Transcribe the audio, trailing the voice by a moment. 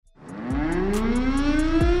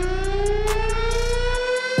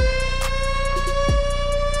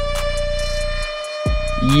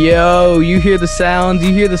Yo, you hear the sounds,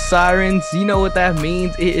 you hear the sirens, you know what that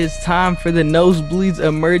means. It is time for the Nosebleeds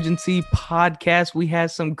Emergency Podcast. We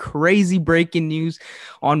had some crazy breaking news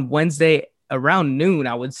on Wednesday around noon,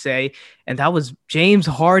 I would say, and that was James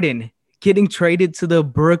Harden getting traded to the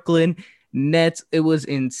Brooklyn Nets. It was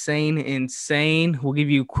insane. We'll give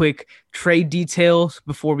you quick trade details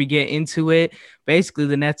before we get into it. Basically,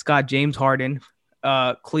 the Nets got James Harden,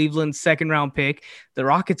 Cleveland's second round pick. The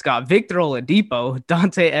Rockets got Victor Oladipo,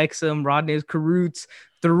 Dante Exum, Rodney Carruthers,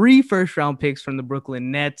 3 first round picks from the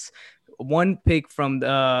Brooklyn Nets, 1 pick from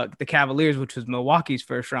the Cavaliers, which was Milwaukee's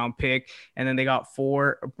first round pick, and then they got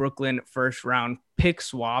 4 Brooklyn first round pick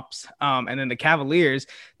swaps. And then the Cavaliers,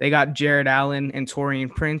 they got Jared Allen and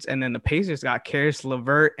Taurean Prince, and then the Pacers got Karis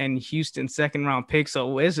LeVert and Houston second round pick.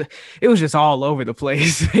 So it was just all over the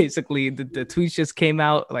place. Basically, the tweets just came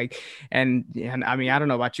out and I mean, I don't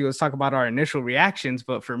know about you. Let's talk about our initial reactions,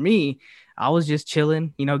 but for me, I was just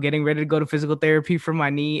chilling, getting ready to go to physical therapy for my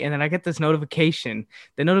knee. And then I get this notification,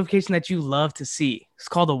 the notification that you love to see. It's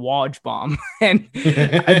called a Woj bomb. And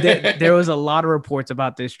there was a lot of reports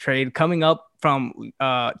about this trade coming up from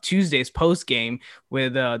Tuesday's post game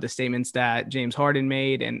with the statements that James Harden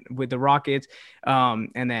made and with the Rockets. And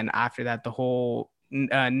then after that, the whole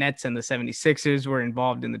Nets and the 76ers were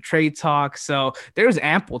involved in the trade talk. So there was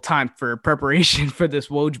ample time for preparation for this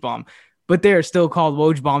Woj bomb. But they're still called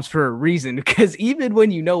Woj bombs for a reason, because even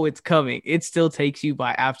when you know it's coming, it still takes you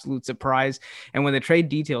by absolute surprise. And when the trade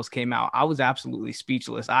details came out, I was absolutely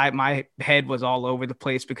speechless. My head was all over the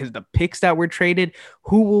place because the picks that were traded,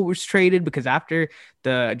 who was traded, because after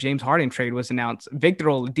the James Harden trade was announced, Victor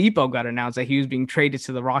Oladipo got announced that he was being traded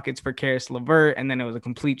to the Rockets for Karis LeVert, and then it was a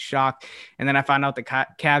complete shock. And then I found out the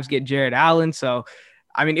Cavs get Jared Allen. So,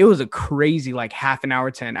 I mean, it was a crazy half an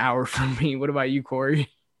hour to an hour for me. What about you, Corey?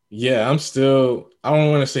 Yeah, I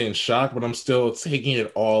don't want to say in shock, but I'm still taking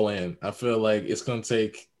it all in. I feel like it's going to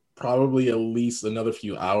take probably at least another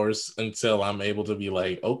few hours until I'm able to be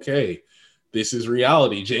like, okay, this is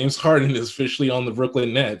reality. James Harden is officially on the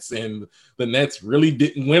Brooklyn Nets, and the Nets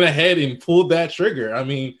really went ahead and pulled that trigger. I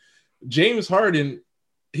mean, James Harden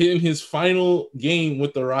in his final game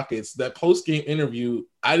with the Rockets, that post-game interview,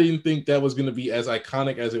 I didn't think that was going to be as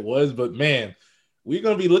iconic as it was, but man, we're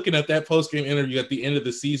going to be looking at that post-game interview at the end of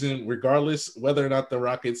the season, regardless whether or not the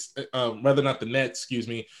Nets,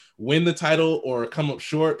 win the title or come up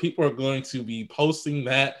short. People are going to be posting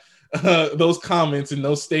those comments and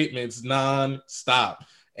those statements non-stop.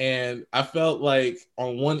 And I felt like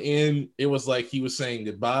on one end, it was like he was saying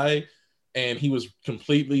goodbye, and he was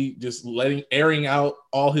completely just airing out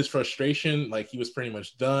all his frustration. Like he was pretty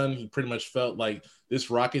much done. He pretty much felt like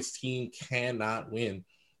this Rockets team cannot win.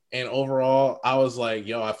 And overall, I was like,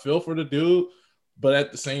 yo, I feel for the dude. But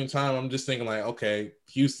at the same time, I'm just thinking like, okay,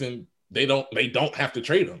 Houston, they don't have to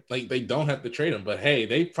trade him. They don't have to trade him. But hey,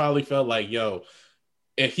 they probably felt like, yo,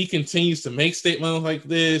 if he continues to make statements like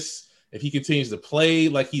this, if he continues to play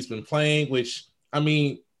like he's been playing, which, I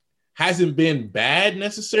mean, hasn't been bad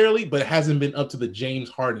necessarily, but it hasn't been up to the James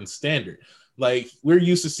Harden standard. Like we're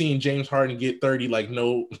used to seeing James Harden get 30, like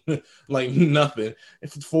nothing,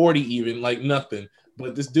 40 even, like nothing.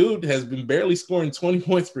 But this dude has been barely scoring 20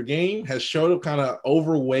 points per game, has showed up kind of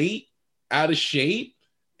overweight, out of shape.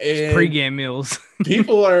 And pre-game meals.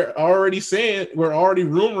 People are already saying, we're already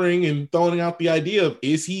rumoring and throwing out the idea of,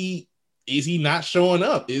 is he not showing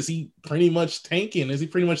up? Is he pretty much tanking? Is he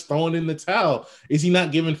pretty much throwing in the towel? Is he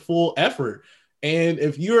not giving full effort? And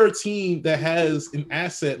if you're a team that has an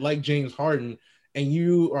asset like James Harden, and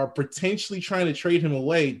you are potentially trying to trade him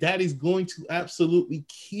away, that is going to absolutely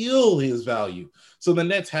kill his value. So the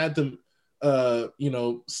Nets had to,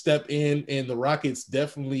 step in, and the Rockets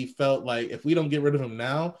definitely felt like if we don't get rid of him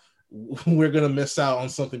now, we're going to miss out on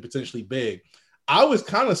something potentially big. I was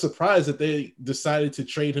kind of surprised that they decided to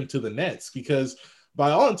trade him to the Nets, because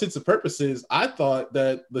by all intents and purposes, I thought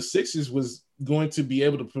that the Sixers was going to be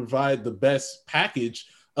able to provide the best package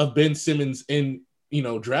of Ben Simmons in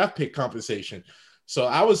draft pick compensation. So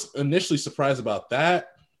I was initially surprised about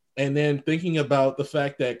that. And then thinking about the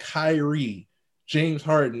fact that Kyrie, James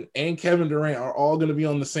Harden, and Kevin Durant are all going to be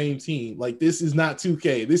on the same team. Like, this is not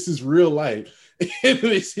 2K. This is real life. And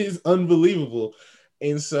this is unbelievable.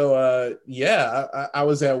 And so, I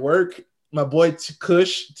was at work. My boy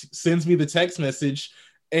Kush sends me the text message,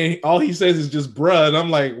 and all he says is just bruh. And I'm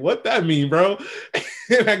like, what that mean, bro?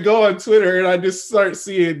 And I go on Twitter, and I just start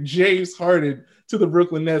seeing James Harden to the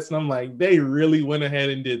Brooklyn Nets. And I'm like, they really went ahead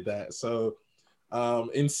and did that. So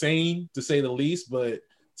insane to say the least. But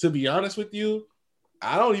to be honest with you,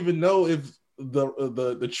 I don't even know if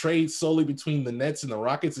the trade solely between the Nets and the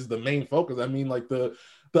Rockets is the main focus. I mean, like the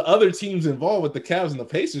the other teams involved with the Cavs and the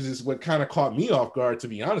Pacers is what kind of caught me off guard, to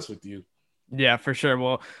be honest with you. Yeah, for sure.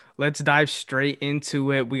 Well, let's dive straight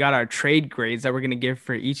into it. We got our trade grades that we're going to give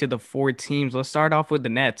for each of the four teams. Let's start off with the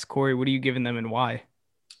Nets. Corey, what are you giving them and why?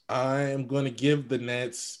 I am going to give the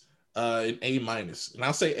Nets an A minus, and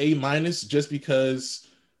I'll say A minus just because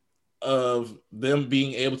of them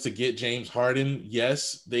being able to get James Harden.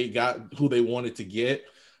 Yes, they got who they wanted to get,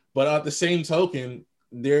 but at the same token,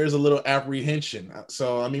 there's a little apprehension.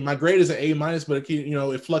 So I mean, my grade is an A minus, but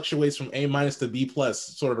it fluctuates from A minus to B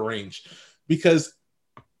plus sort of range, because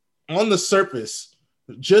on the surface,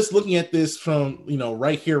 just looking at this from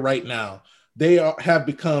right here, right now, have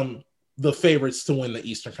become the favorites to win the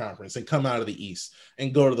Eastern Conference and come out of the East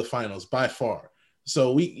and go to the finals by far.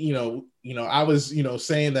 So I was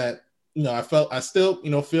saying that I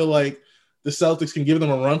still feel like the Celtics can give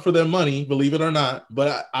them a run for their money, believe it or not.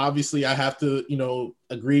 But obviously, I have to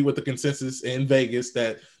agree with the consensus in Vegas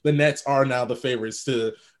that the Nets are now the favorites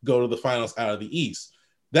to go to the finals out of the East.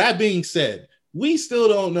 That being said, we still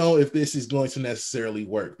don't know if this is going to necessarily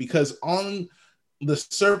work, because on the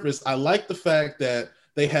surface, I like the fact that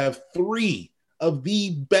they have three of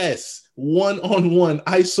the best one-on-one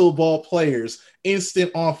ISO ball players,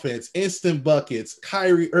 instant offense, instant buckets.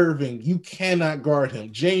 Kyrie Irving, you cannot guard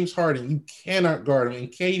him. James Harden, you cannot guard him.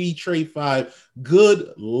 And KD trade five,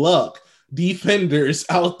 good luck. Defenders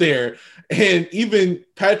out there. And even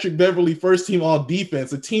Patrick Beverley, first team all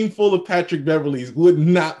defense, a team full of Patrick Beverleys would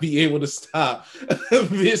not be able to stop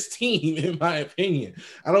this team, in my opinion.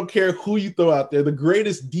 I don't care who you throw out there. The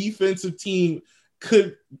greatest defensive team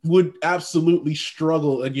would absolutely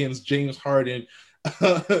struggle against James Harden,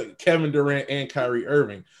 Kevin Durant, and Kyrie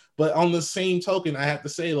Irving. But on the same token, I have to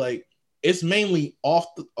say, like, it's mainly off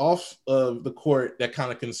of the court that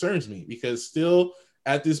kind of concerns me, because still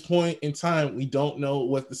at this point in time, we don't know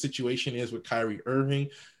what the situation is with Kyrie Irving.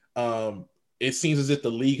 It seems as if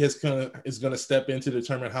the league is going to step in to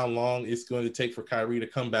determine how long it's going to take for Kyrie to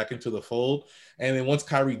come back into the fold. And then once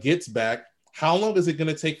Kyrie gets back, how long is it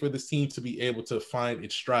going to take for this team to be able to find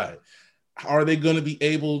its stride? Are they going to be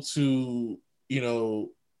able to,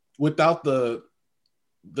 without the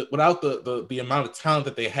amount of talent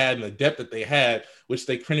that they had and the depth that they had, which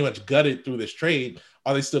they pretty much gutted through this trade,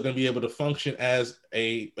 are they still going to be able to function as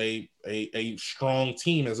a strong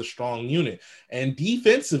team, as a strong unit? And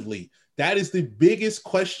defensively, that is the biggest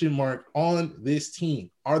question mark on this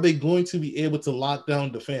team. Are they going to be able to lock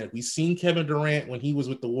down defense? We've seen Kevin Durant, when he was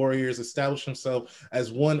with the Warriors, establish himself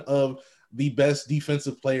as one of the best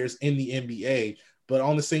defensive players in the NBA. But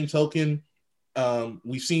on the same token,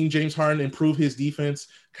 we've seen James Harden improve his defense.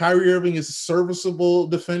 Kyrie Irving is a serviceable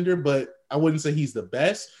defender, but I wouldn't say he's the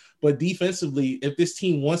best. But defensively, if this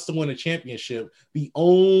team wants to win a championship, the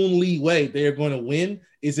only way they're going to win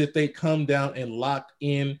is if they come down and lock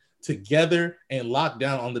in together and lock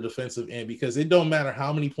down on the defensive end, because it don't matter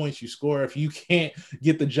how many points you score. If you can't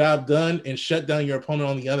get the job done and shut down your opponent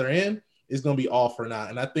on the other end, it's going to be all for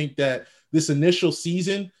naught. And I think that this initial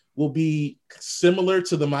season will be similar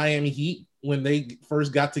to the Miami Heat when they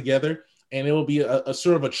first got together, and it will be a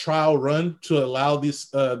sort of a trial run to allow these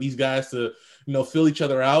guys to feel each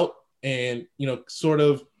other out and sort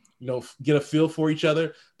of get a feel for each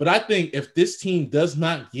other. But I think if this team does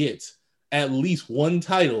not get at least one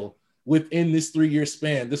title within this 3-year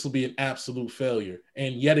span, this will be an absolute failure,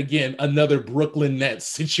 and yet again another Brooklyn Nets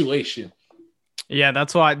situation. Yeah,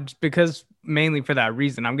 that's why, because mainly for that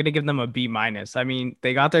reason, I'm gonna give them a B minus. I mean,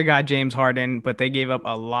 they got their guy James Harden, but they gave up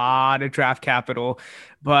a lot of draft capital.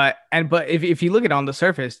 But if you look at it on the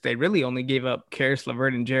surface, they really only gave up Karis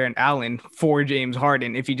LeVert and Jarrett Allen for James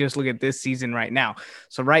Harden. If you just look at this season right now,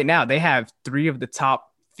 so right now they have 3 of the top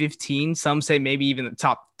 15, some say maybe even the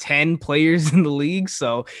top 10 players in the league.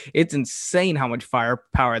 So it's insane how much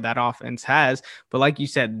firepower that offense has. But like you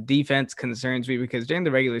said, defense concerns me, because during the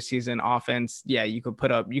regular season, offense, yeah, you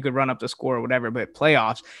could run up the score or whatever, but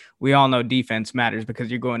playoffs, we all know defense matters because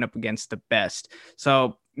you're going up against the best.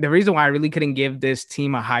 So the reason why I really couldn't give this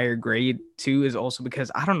team a higher grade too is also because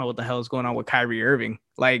I don't know what the hell is going on with Kyrie Irving.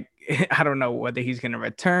 Like, I don't know whether he's going to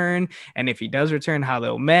return, and if he does return, how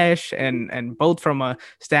they'll mesh, and both from a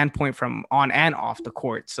standpoint from on and off the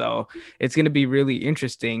court. So it's going to be really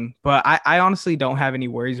interesting. But I honestly don't have any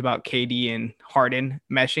worries about KD and Harden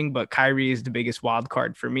meshing, but Kyrie is the biggest wild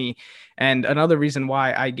card for me. And another reason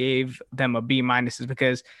why I gave them a B minus is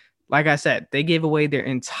because, like I said, they gave away their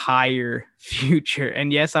entire future.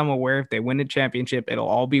 And yes, I'm aware if they win the championship, it'll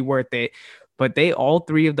all be worth it. but they all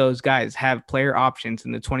three of those guys have player options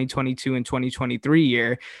in the 2022 and 2023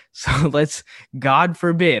 year. So let's, God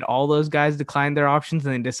forbid, all those guys decline their options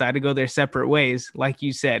and then decide to go their separate ways. Like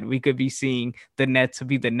you said, we could be seeing the Nets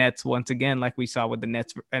be the Nets once again, like we saw with the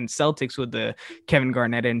Nets and Celtics with the Kevin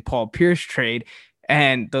Garnett and Paul Pierce trade,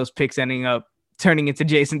 and those picks ending up turning into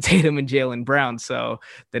Jason Tatum and Jaylen Brown. So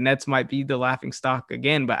the Nets might be the laughing stock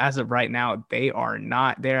again, but as of right now, they are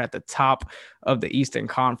not. They're at the top of the Eastern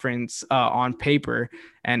Conference on paper,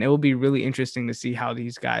 and it will be really interesting to see how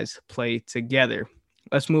these guys play together.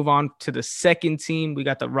 Let's move on to the second team. We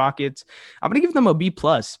got the Rockets. I'm going to give them a B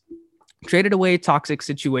plus. Traded away a toxic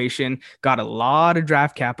situation, got a lot of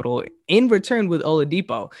draft capital in return with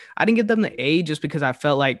Oladipo. I didn't get them the A just because I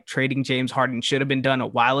felt like trading James Harden should have been done a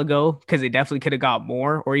while ago, because they definitely could have got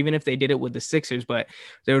more, or even if they did it with the Sixers. But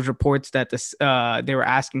there was reports that they were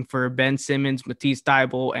asking for Ben Simmons, Matisse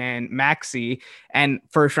Thybulle, and Maxey, and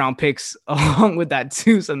first round picks along with that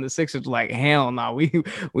too. So the Sixers were like, hell no,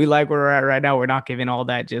 we like where we're at right now. We're not giving all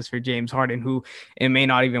that just for James Harden, who it may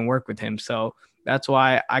not even work with him. So that's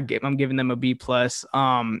why I'm giving them a B plus.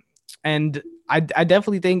 And I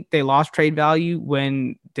definitely think they lost trade value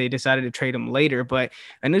when they decided to trade him later. But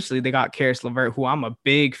initially, they got Karis LeVert, who I'm a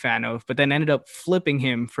big fan of, but then ended up flipping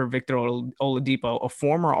him for Victor Oladipo, a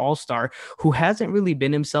former All-Star who hasn't really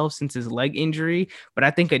been himself since his leg injury. But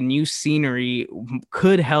I think a new scenery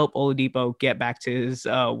could help Oladipo get back to his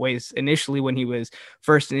ways initially when he was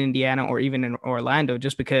first in Indiana or even in Orlando,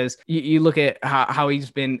 just because you look at how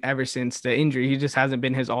he's been ever since the injury. He just hasn't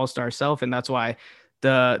been his All-Star self, and that's why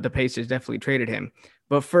the Pacers definitely traded him.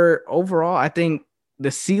 But for overall, I think the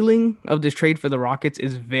ceiling of this trade for the Rockets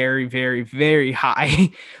is very, very, very high,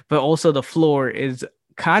 but also the floor is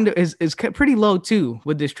pretty low too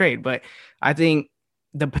with this trade. But I think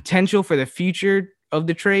the potential for the future of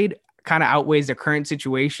the trade kind of outweighs the current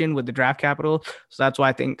situation with the draft capital. So that's why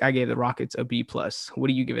I think I gave the Rockets a B plus. What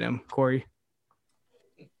are you giving them, Corey?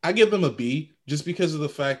 I give them a B just because of the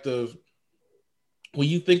fact of when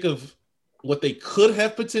you think of what they could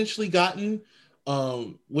have potentially gotten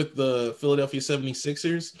with the Philadelphia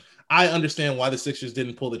 76ers, I understand why the Sixers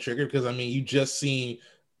didn't pull the trigger, because, I mean, you just seen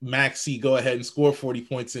Maxey go ahead and score 40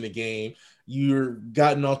 points in a game. You're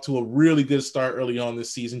gotten off to a really good start early on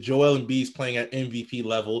this season. Joel Embiid's playing at MVP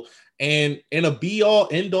level. And in a be-all,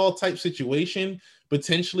 end-all type situation,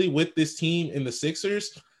 potentially with this team in the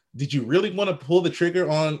Sixers, did you really want to pull the trigger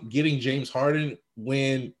on getting James Harden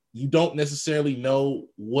when you don't necessarily know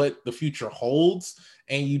what the future holds,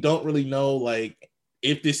 and you don't really know like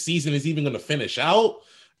if this season is even going to finish out?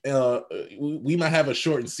 We might have a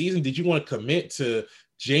shortened season. Did you want to commit to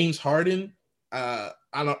James Harden? I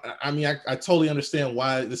totally understand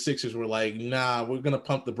why the Sixers were like, nah, we're going to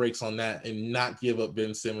pump the brakes on that and not give up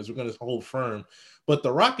Ben Simmons. We're going to hold firm. But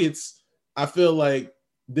the Rockets, I feel like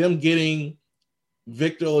them getting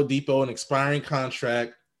Victor Oladipo an expiring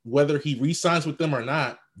contract, whether he re-signs with them or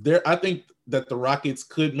not, I think that the Rockets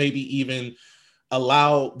could maybe even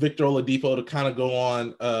allow Victor Oladipo to kind of go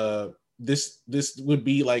on. This would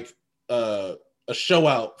be like a show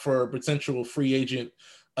out for potential free agent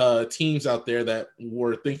teams out there that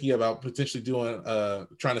were thinking about potentially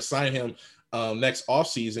trying to sign him next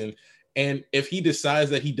offseason. And if he decides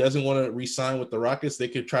that he doesn't want to re-sign with the Rockets, they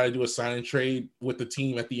could try to do a sign and trade with the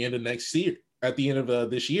team at the end of next year. At the end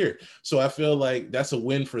of this year. So I feel like that's a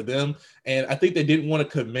win for them. And I think they didn't want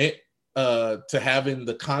to commit to having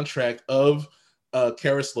the contract of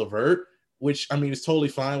Karis LeVert, which, I mean, is totally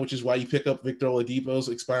fine, which is why you pick up Victor Oladipo's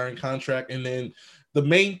expiring contract. And then the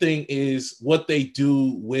main thing is what they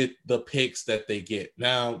do with the picks that they get.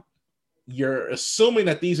 Now, you're assuming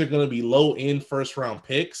that these are going to be low-end first-round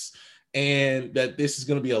picks, and that this is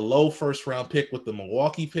going to be a low first-round pick with the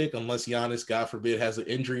Milwaukee pick, unless Giannis, God forbid, has an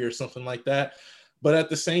injury or something like that. But at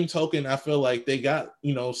the same token, I feel like they got,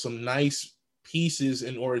 some nice pieces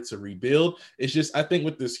in order to rebuild. It's just, I think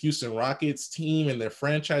with this Houston Rockets team and their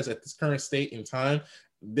franchise at this current state in time,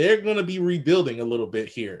 they're going to be rebuilding a little bit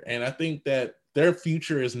here. And I think that their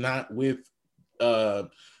future is not with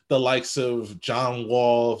the likes of John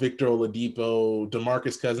Wall, Victor Oladipo,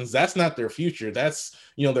 DeMarcus Cousins. That's not their future. That's,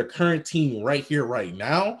 their current team right here, right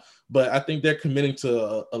now. But I think they're committing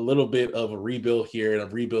to a little bit of a rebuild here and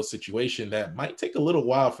a rebuild situation that might take a little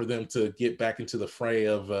while for them to get back into the fray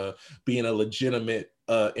of being a legitimate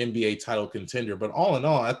NBA title contender. But all in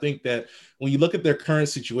all, I think that when you look at their current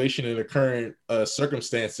situation and their current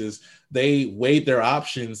circumstances, they weighed their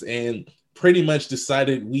options and pretty much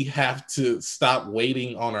decided we have to stop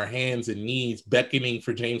waiting on our hands and knees, beckoning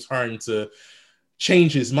for James Harden to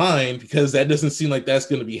change his mind because that doesn't seem like that's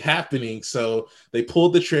going to be happening. So they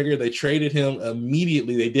pulled the trigger. They traded him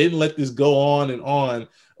immediately. They didn't let this go on,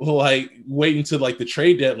 like waiting to like the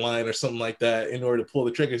trade deadline or something like that in order to pull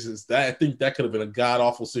the trigger. Is that I think that could have been a god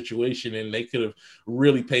awful situation, and they could have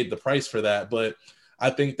really paid the price for that. But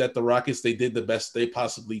I think that the Rockets, they did the best they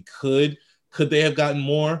possibly could. Could they have gotten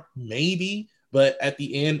more? Maybe. But at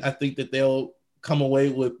the end, I think that they'll come away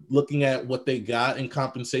with looking at what they got in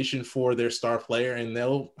compensation for their star player, and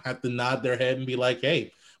they'll have to nod their head and be like,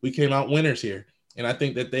 hey, we came out winners here. And I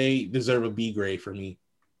think that they deserve a B grade for me.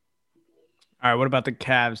 All right, what about the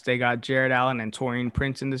Cavs? They got Jared Allen and Torian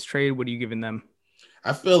Prince in this trade. What are you giving them?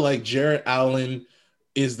 I feel like Jared Allen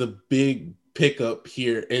is the big pickup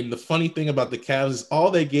here. And the funny thing about the Cavs is all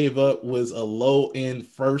they gave up was a low end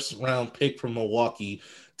first round pick from Milwaukee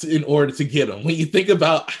in order to get him. When you think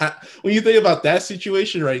about that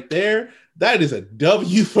situation right there, that is a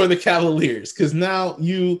W for the Cavaliers, because now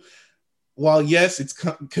while yes, it's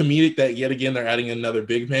comedic that yet again they're adding another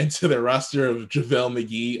big man to their roster of JaVale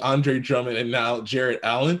McGee, Andre Drummond, and now Jared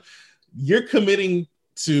Allen. You're committing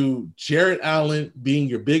to Jared Allen being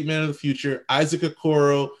your big man of the future, Isaac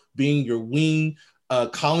Okoro being your wing,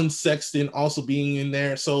 Colin Sexton also being in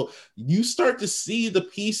there. So you start to see the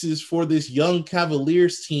pieces for this young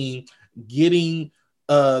Cavaliers team getting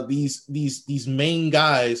these main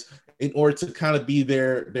guys in order to kind of be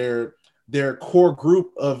their core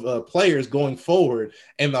group of players going forward.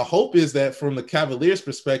 And the hope is that from the Cavaliers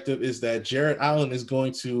perspective is that Jared Allen is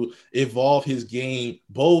going to evolve his game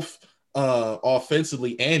both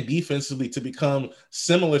offensively and defensively to become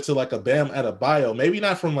similar to like a Bam Adebayo, maybe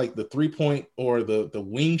not from like the 3-point or the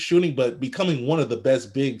wing shooting, but becoming one of the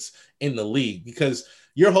best bigs in the league, because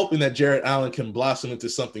you're hoping that Jared Allen can blossom into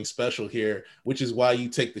something special here, which is why you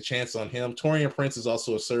take the chance on him. Torian Prince is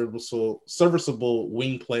also a serviceable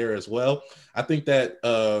wing player as well. I think that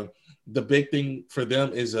the big thing for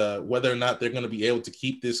them is whether or not they're going to be able to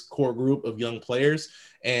keep this core group of young players.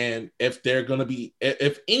 And if they're going to be,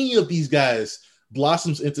 if any of these guys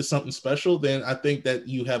blossoms into something special, then I think that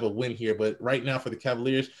you have a win here. But right now for the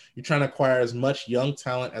Cavaliers, you're trying to acquire as much young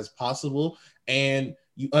talent as possible. And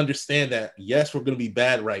you understand that, yes, we're going to be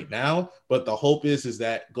bad right now, but the hope is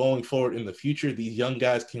that going forward in the future, these young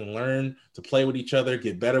guys can learn to play with each other,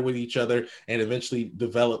 get better with each other, and eventually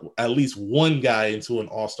develop at least one guy into an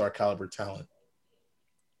all-star caliber talent.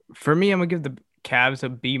 For me, I'm gonna give the Cavs a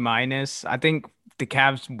B minus. I think the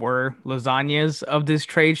Cavs were lasagnas of this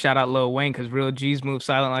trade. Shout out Lil Wayne, because real G's move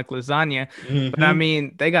silent like lasagna. But I Mm-hmm.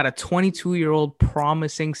 mean, they got a 22-year-old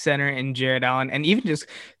promising center in Jared Allen, and even just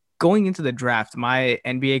going into the draft, my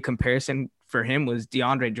NBA comparison for him was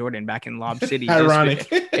DeAndre Jordan back in Lob City. Ironic.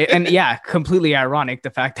 And yeah, completely ironic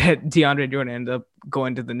the fact that DeAndre Jordan ended up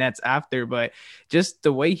going to the Nets after, but just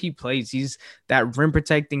the way he plays, he's that rim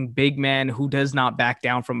protecting big man who does not back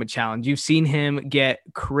down from a challenge. You've seen him get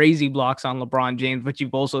crazy blocks on LeBron James, but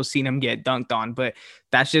you've also seen him get dunked on. But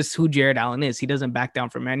that's just who Jared Allen is. He doesn't back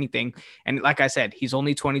down from anything. And like I said, he's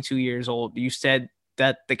only 22 years old. You said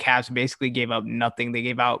that the Cavs basically gave up nothing. They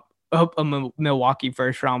gave out a Milwaukee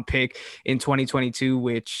first round pick in 2022,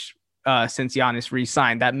 which since Giannis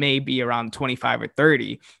re-signed, that may be around 25 or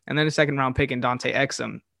 30, and then a second round pick in Dante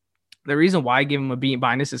Exum. The reason why I give him a B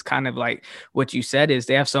minus is kind of like what you said, is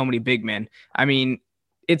they have so many big men. I mean,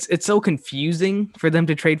 it's so confusing for them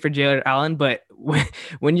to trade for Jared Allen, but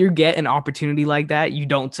when you get an opportunity like that, you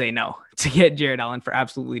don't say no to get Jared Allen for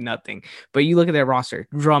absolutely nothing. But you look at their roster: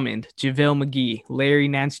 Drummond, JaVale McGee, Larry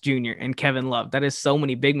Nance Jr., and Kevin Love. That is so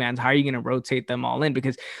many big men. How are you going to rotate them all in?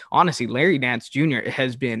 Because honestly, Larry Nance Jr.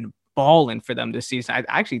 has been balling for them this season. I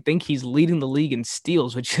actually think he's leading the league in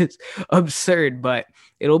steals, which is absurd. But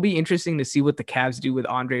it'll be interesting to see what the Cavs do with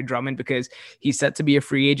Andre Drummond, because he's set to be a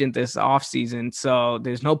free agent this offseason. So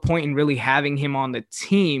there's no point in really having him on the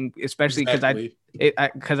team, especially because Exactly.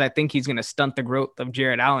 I think he's going to stunt the growth of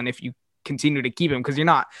Jared Allen if you continue to keep him, because you're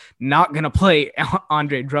not going to play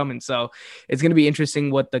Andre Drummond. So it's going to be interesting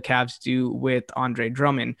what the Cavs do with Andre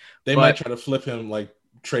Drummond. They might But try to flip him like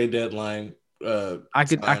trade deadline. I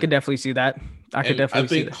could definitely see that. I could And I definitely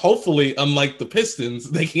see think that. hopefully, unlike the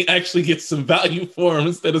Pistons, they can actually get some value for him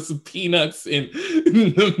instead of some peanuts and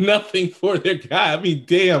nothing for their guy. I mean,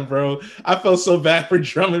 damn, bro. I felt so bad for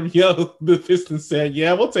Drummond. Yo, the Pistons said,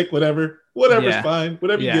 yeah, we'll take whatever. Whatever's Yeah. fine.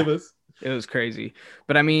 Whatever you Yeah. give us. It was crazy.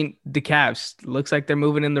 But I mean, the Cavs looks like they're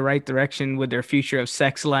moving in the right direction with their future of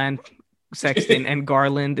Sexton and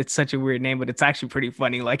Garland. It's such a weird name, but it's actually pretty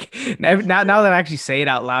funny. Like now that I actually say it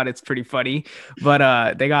out loud, it's pretty funny.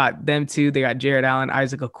 But they got them too. They got Jared Allen,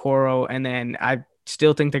 Isaac Okoro, and then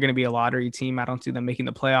still think they're going to be a lottery team. I don't see them making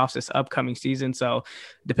the playoffs this upcoming season. So,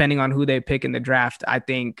 depending on who they pick in the draft, I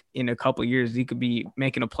think in a couple years he could be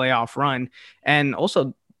making a playoff run. And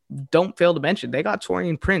also, don't fail to mention they got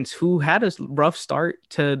Torian Prince, who had a rough start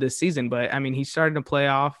to the season, but I mean he's starting to play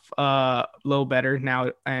off a little better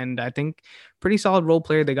now, and I think pretty solid role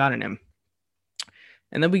player they got in him.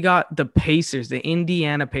 And then we got the Pacers, the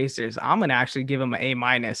Indiana Pacers. I'm gonna actually give them an A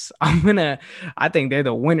minus. I think they're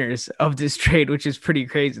the winners of this trade, which is pretty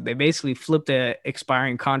crazy. They basically flipped an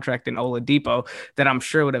expiring contract in Oladipo that I'm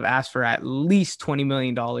sure would have asked for at least $20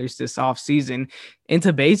 million this offseason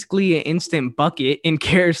into basically an instant bucket in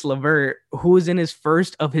Karis LeVert, who is in his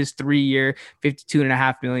first of his 3-year,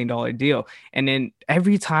 $52.5 million deal. And then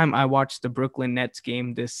every time I watch the Brooklyn Nets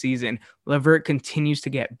game this season, LeVert continues to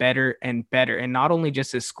get better and better. And not only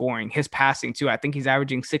just his scoring, his passing too. I think he's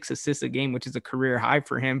averaging 6 assists a game, which is a career high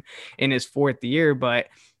for him in his 4th year. But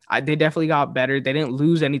they definitely got better. They didn't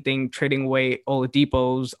lose anything trading away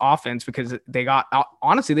Oladipo's offense because they got,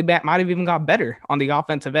 honestly, they might have even got better on the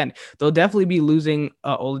offensive end. They'll definitely be losing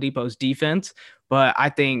Oladipo's defense. But I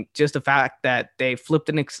think just the fact that they flipped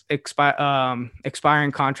an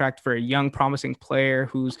expiring contract for a young, promising player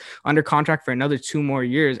who's under contract for another 2 more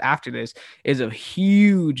years after this is a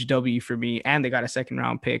huge W for me. And they got a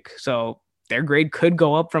 2nd-round pick. So their grade could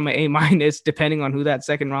go up from an A minus depending on who that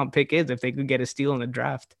 2nd-round pick is if they could get a steal in the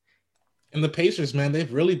draft. And the Pacers, man,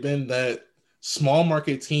 they've really been that small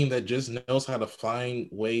market team that just knows how to find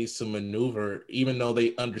ways to maneuver, even though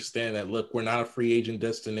they understand that, look, we're not a free agent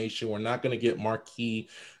destination. We're not going to get marquee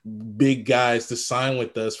big guys to sign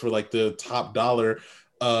with us for like the top dollar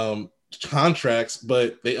contracts,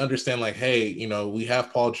 but they understand like, hey, you know, we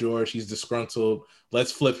have Paul George. He's disgruntled.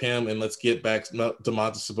 Let's flip him and let's get back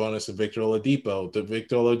Domantas Sabonis and Victor Oladipo. The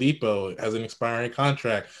Victor Oladipo has an expiring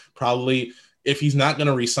contract. Probably if he's not going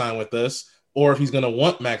to re-sign with us, or if he's going to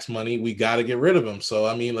want max money, we got to get rid of him. So,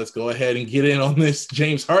 I mean, let's go ahead and get in on this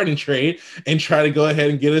James Harden trade and try to go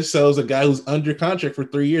ahead and get ourselves a guy who's under contract for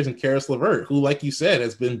 3 years in Karis LeVert, who, like you said,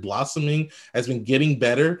 has been blossoming, has been getting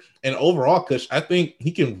better. And overall, Kush, I think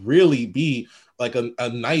he can really be like a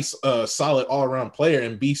nice, solid all-around player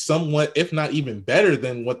and be somewhat, if not even better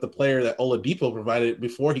than what the player that Oladipo provided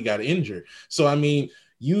before he got injured. So, I mean,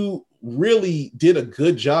 you really did a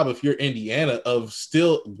good job if you're Indiana of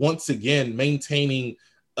still once again maintaining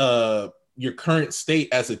your current state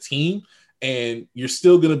as a team, and you're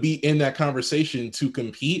still going to be in that conversation to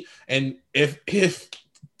compete. And if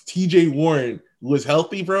TJ Warren was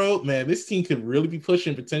healthy, bro, man, this team could really be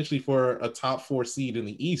pushing potentially for a top 4 seed in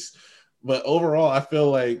the East. But overall, I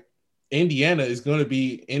feel like Indiana is going to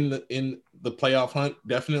be in the playoff hunt,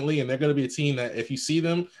 definitely. And they're going to be a team that if you see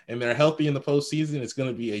them and they're healthy in the postseason, it's going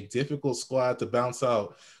to be a difficult squad to bounce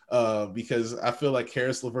out because I feel like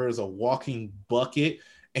Karis LeVert is a walking bucket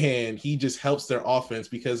and he just helps their offense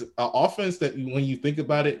because offense that when you think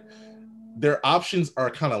about it, their options are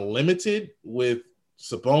kind of limited with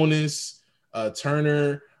Sabonis,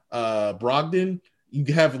 Turner, Brogdon.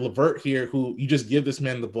 You have LeVert here who you just give this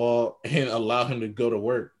man the ball and allow him to go to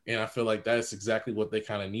work. And I feel like that's exactly what they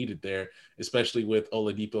kind of needed there, especially with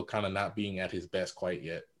Oladipo kind of not being at his best quite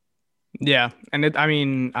yet. Yeah, and I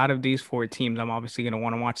mean, out of these 4 teams, I'm obviously going to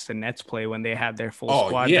want to watch the Nets play when they have their full Oh,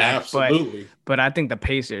 squad yeah, back. absolutely. But I think the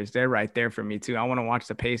Pacers, they're right there for me too. I want to watch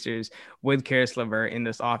the Pacers with Karis LeVert in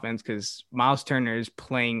this offense because Miles Turner is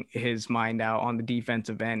playing his mind out on the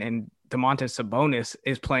defensive end, and Domantas Sabonis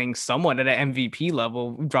is playing somewhat at an MVP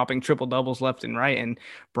level, dropping triple doubles left and right, and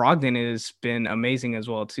Brogdon has been amazing as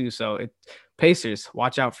well too. So Pacers,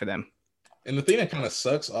 watch out for them. And the thing that kind of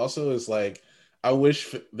sucks also is like, I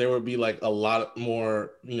wish there would be like a lot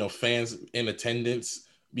more, you know, fans in attendance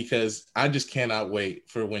because I just cannot wait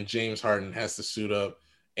for when James Harden has to suit up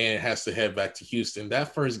and has to head back to Houston.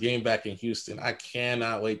 That first game back in Houston, I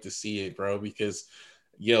cannot wait to see it, bro, because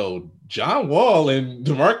John Wall and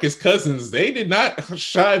DeMarcus Cousins, they did not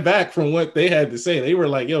shy back from what they had to say. They were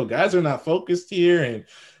like, guys are not focused here. And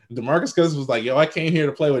DeMarcus Cousins was like, I came here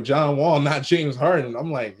to play with John Wall, not James Harden.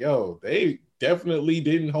 I'm like, they definitely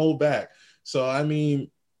didn't hold back. So, I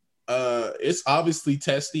mean, it's obviously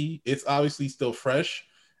testy. It's obviously still fresh.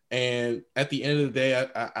 And at the end of the day,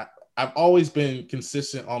 I've always been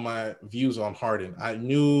consistent on my views on Harden. I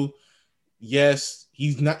knew, yes,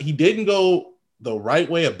 he didn't go the right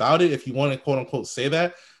way about it, if you want to quote unquote say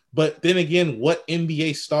that. But then again, what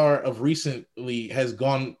NBA star of recently has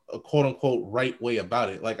gone a quote unquote right way about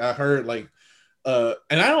it? Like I heard and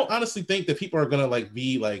I don't honestly think that people are gonna like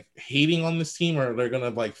be like hating on this team or they're gonna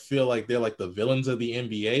like feel like they're like the villains of the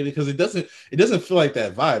NBA because it doesn't feel like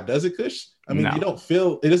that vibe, does it, Kush? I mean, No.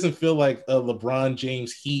 it doesn't feel like a LeBron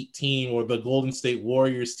James Heat team or the Golden State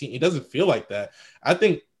Warriors team. It doesn't feel like that. I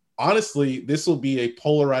think honestly, this will be a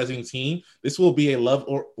polarizing team. This will be a love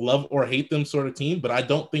or hate them sort of team, but I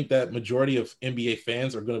don't think that majority of NBA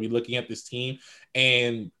fans are going to be looking at this team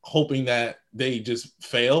and hoping that they just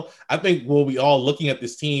fail. I think we'll be all looking at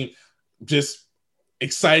this team just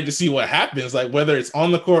excited to see what happens. Like whether it's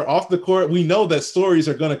on the court, off the court, we know that stories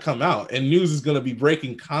are going to come out and news is going to be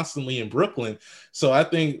breaking constantly in Brooklyn. So I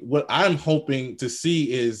think what I'm hoping to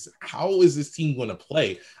see is how is this team going to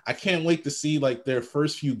play? I can't wait to see like their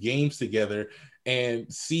first few games together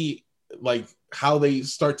and see like how they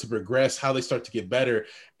start to progress, how they start to get better.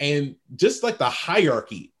 And just like the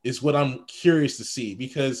hierarchy is what I'm curious to see,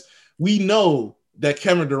 because we know that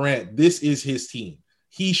Kevin Durant, this is his team.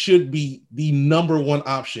 He should be the number one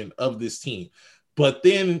option of this team. But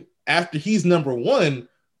then after he's number one,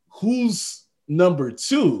 who's number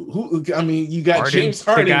two? I mean, you got Harden, James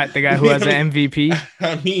Harden. the guy who has an MVP.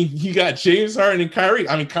 I mean, you got James Harden and Kyrie.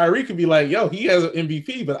 I mean, Kyrie could be like, yo, he has an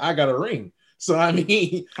MVP, but I got a ring. So I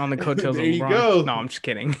mean, On the coattails there of you LeBron. go. No, I'm just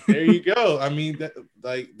kidding. There you go. I mean,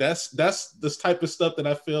 that's this type of stuff that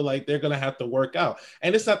I feel like they're gonna have to work out.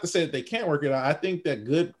 And it's not to say that they can't work it out. I think that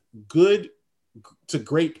good to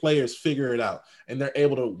great players figure it out and they're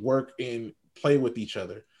able to work and play with each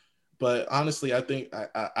other. But honestly, I think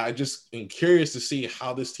I just am curious to see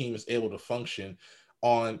how this team is able to function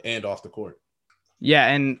on and off the court. Yeah,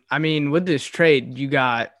 and I mean, with this trade, you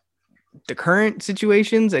got the current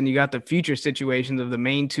situations and you got the future situations of the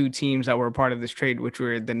main two teams that were a part of this trade, which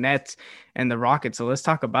were the Nets and the Rockets. So let's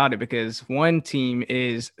talk about it, because one team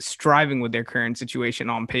is striving with their current situation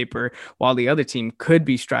on paper, while the other team could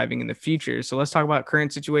be striving in the future. So let's talk about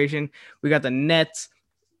current situation. We got the Nets.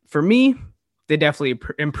 For me, they definitely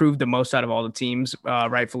improved the most out of all the teams,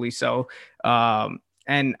 rightfully so.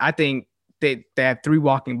 And I think they have three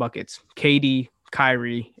walking buckets: KD,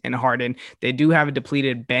 Kyrie, and Harden. They do have a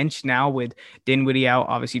depleted bench now with Dinwiddie out,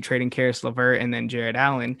 obviously trading Karis LeVert and then Jared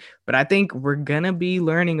Allen. But I think we're going to be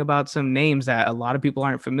learning about some names that a lot of people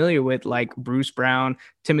aren't familiar with, like Bruce Brown,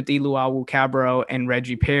 Timothy Luwawu-Cabarrot, and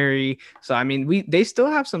Reggie Perry. So, I mean, they still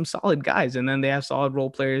have some solid guys, and then they have solid role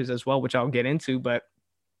players as well, which I'll get into. But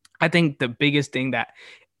I think the biggest thing that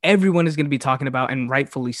everyone is going to be talking about, and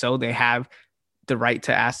rightfully so, they have the right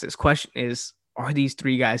to ask this question, is, are these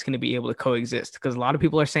three guys going to be able to coexist? Because a lot of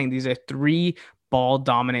people are saying these are three ball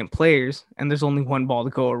dominant players and there's only one ball to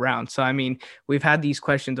go around. So, I mean, we've had these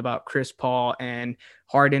questions about Chris Paul and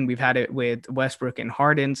Harden. We've had it with Westbrook and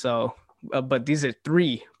Harden. So, but these are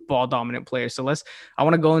three ball dominant players. So I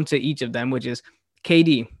want to go into each of them, which is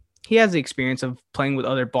KD. He has the experience of playing with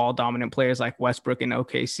other ball dominant players like Westbrook in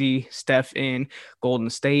OKC, Steph in Golden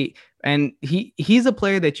State. And he's a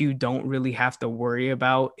player that you don't really have to worry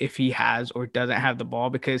about if he has or doesn't have the ball,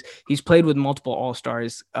 because he's played with multiple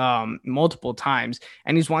All-Stars multiple times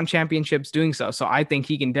and he's won championships doing so. So I think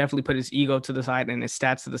he can definitely put his ego to the side and his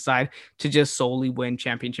stats to the side to just solely win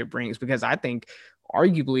championship rings. Because I think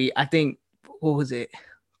arguably, what was it?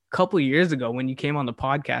 A couple of years ago when you came on the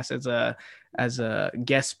podcast as a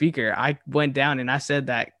guest speaker, I went down and I said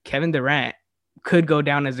that Kevin Durant could go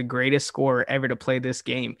down as the greatest scorer ever to play this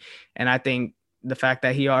game. And I think the fact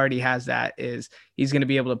that he already has that is he's going to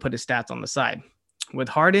be able to put his stats on the side. With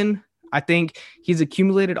Harden, I think he's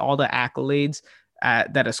accumulated all the accolades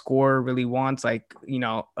that a scorer really wants, like,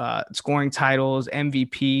 scoring titles,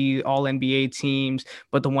 MVP, all NBA teams.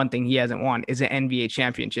 But the one thing he hasn't won is an NBA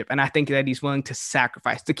championship. And I think that he's willing to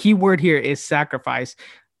sacrifice. The key word here is sacrifice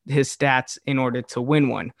his stats in order to win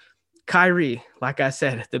one. Kyrie, like I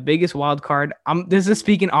said, the biggest wild card. This is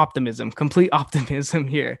speaking optimism, complete optimism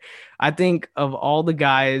here. I think of all the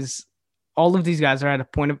guys, all of these guys are at a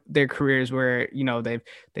point of their careers where,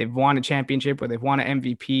 they've won a championship or they've won an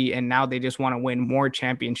MVP, and now they just want to win more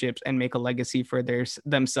championships and make a legacy for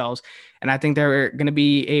themselves. And I think they're going to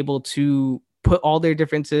be able to put all their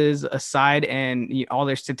differences aside and all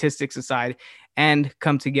their statistics aside and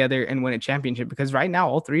come together and win a championship, because right now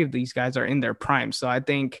all three of these guys are in their prime. So I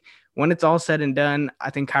think when it's all said and done,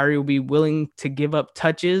 I think Kyrie will be willing to give up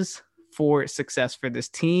touches for success for this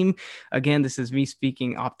team. Again, this is me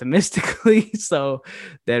speaking optimistically, so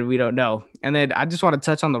that we don't know. And then I just want to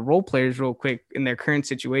touch on the role players real quick in their current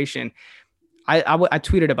situation. I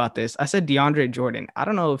tweeted about this. I said DeAndre Jordan. I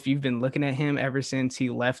don't know if you've been looking at him ever since he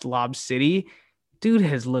left Lob City. Dude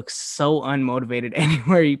has looked so unmotivated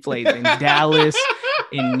anywhere he plays, in Dallas,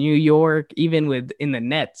 in New York, even in the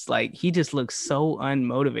Nets. Like, he just looks so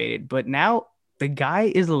unmotivated. But now the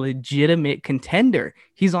guy is a legitimate contender.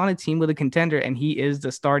 He's on a team with a contender, and he is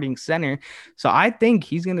the starting center. So I think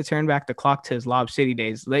he's going to turn back the clock to his Lob City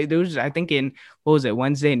days. There was, I think, in what was it,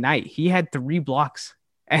 Wednesday night, he had 3 blocks.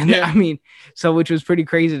 And Yeah, I mean, so which was pretty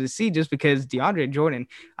crazy to see just because DeAndre Jordan,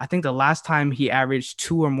 I think the last time he averaged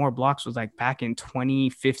 2 or more blocks was like back in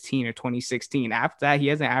 2015 or 2016. After that, he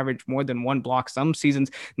hasn't averaged more than 1 block. Some seasons,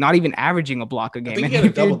 not even averaging a block a I game. think he And had a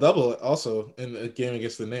if double you're, double also in the game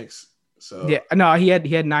against the Knicks. yeah, So no, he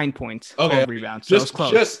had 9 points, okay, 12 okay. rebounds. So it was just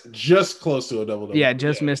close. just close to a double double. Yeah, But yeah,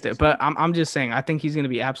 just missed yeah. it. But I'm just saying, I think he's going to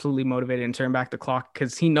be absolutely motivated and turn back the clock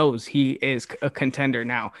because he knows he is a contender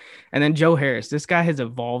now. And then Joe Harris, this guy has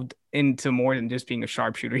evolved into more than just being a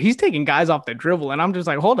sharpshooter. He's taking guys off the dribble, and I'm just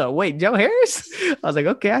like, hold up, wait, Joe Harris? I was like,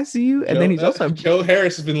 okay, I see you. And then he's also Joe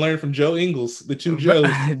Harris has been learning from Joe Ingles, the two Joes.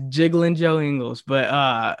 jiggling Joe Ingles,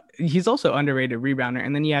 but he's also underrated rebounder.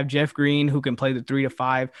 And then you have Jeff Green who can play the 3 to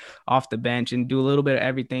 5 off the bench and do a little bit of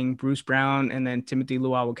everything. Bruce Brown and then Timothy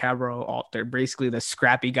Luau Cabral, they're basically the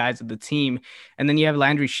scrappy guys of the team. And then you have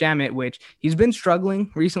Landry Shamet, which he's been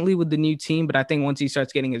struggling recently with the new team, but I think once he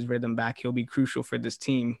starts getting his rhythm back, he'll be crucial for this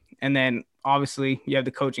team. And then obviously you have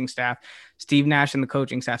the coaching staff, Steve Nash and the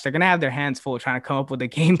coaching staff. They're going to have their hands full trying to come up with a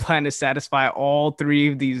game plan to satisfy all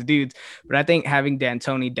 3 of these dudes. But I think having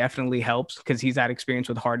D'Antoni definitely helps because he's had experience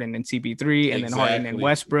with Harden and CP3 and then Harden and Exactly,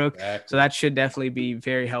 Westbrook. So exactly. that should definitely be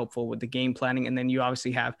very helpful with the game planning. And then you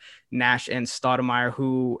obviously have Nash and Stoudemire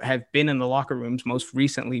who have been in the locker rooms most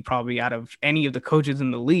recently, probably out of any of the coaches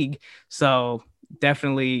in the league. So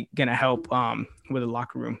definitely going to help with the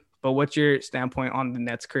locker room. But what's your standpoint on the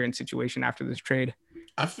Nets' current situation after this trade?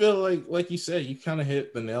 I feel like you said, you kind of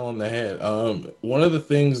hit the nail on the head. One of the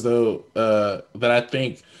things though that I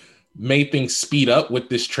think made things speed up with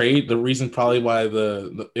this trade, the reason probably why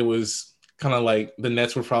it was kind of like the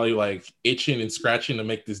Nets were probably like itching and scratching to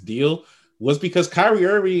make this deal was because Kyrie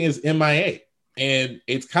Irving is MIA. And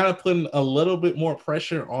it's kind of putting a little bit more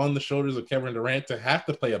pressure on the shoulders of Kevin Durant to have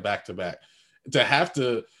to play a back-to-back, to have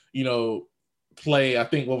to, play, I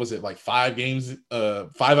think, what was it, like 5 games,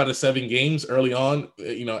 5 out of 7 games early on,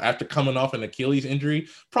 after coming off an Achilles injury.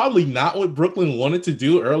 Probably not what Brooklyn wanted to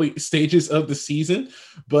do early stages of the season.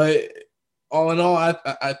 But all in all,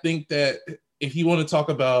 I think that if you want to talk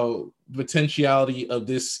about potentiality of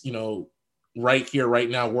this, right here, right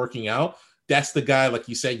now working out, that's the guy, like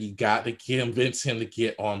you said, you got to convince him to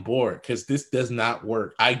get on board because this does not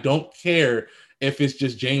work. I don't care if it's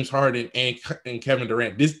just James Harden and Kevin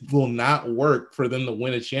Durant. This will not work for them to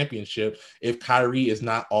win a championship if Kyrie is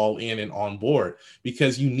not all in and on board,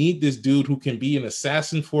 because you need this dude who can be an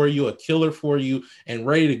assassin for you, a killer for you, and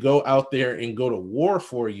ready to go out there and go to war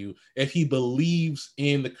for you if he believes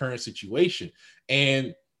in the current situation.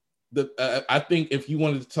 And I think if you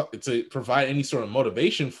wanted to provide any sort of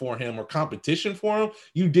motivation for him or competition for him,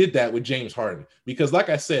 you did that with James Harden. Because like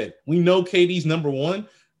I said, we know KD's number one.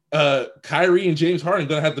 Kyrie and James Harden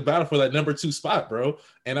going to have to battle for that number 2 spot, bro.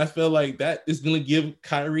 And I feel like that is going to give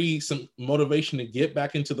Kyrie some motivation to get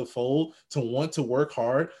back into the fold, to want to work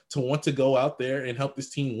hard, to want to go out there and help this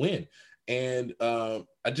team win. And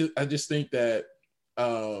I just think that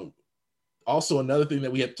also another thing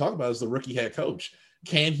that we have to talk about is the rookie head coach.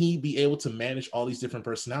 Can he be able to manage all these different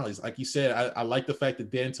personalities? Like you said, I like the fact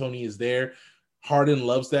that D'Antoni is there. Harden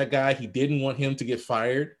loves that guy. He didn't want him to get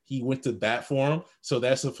fired. He went to bat for him. So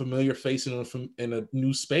that's a familiar face in a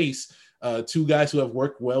new space. 2 guys who have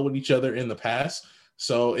worked well with each other in the past.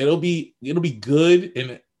 So it'll be good,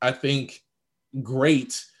 and I think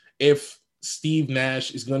great if Steve Nash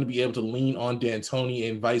is going to be able to lean on D'Antoni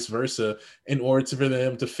and vice versa in order for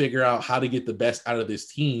them to figure out how to get the best out of this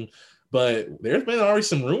team. But there's been already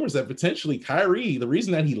some rumors that potentially Kyrie, the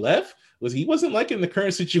reason that he left was he wasn't liking the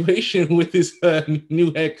current situation with his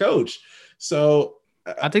new head coach. So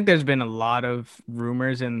I think there's been a lot of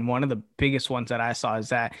rumors, and one of the biggest ones that I saw is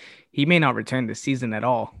that he may not return this season at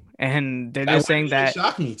all. And they're that just wouldn't saying even that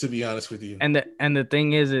shock me, to be honest with you. and the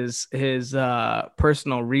thing is his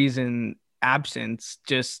personal reason absence,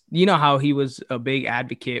 just how he was a big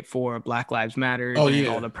advocate for Black Lives Matter Oh during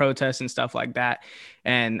all yeah, the protests and stuff like that.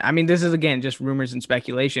 And I mean, this is again just rumors and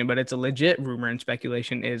speculation, but it's a legit rumor and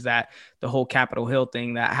speculation, is that the whole Capitol Hill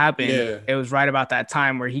thing that happened, yeah. it was right about that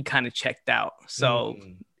time where he kind of checked out. So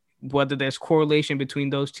whether there's correlation between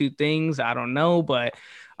those two things, I don't know, but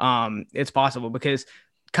it's possible because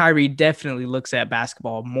Kyrie definitely looks at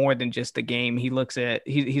basketball more than just the game. He looks at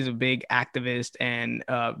he's a big activist and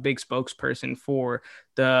a big spokesperson for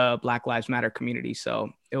the Black Lives Matter community. So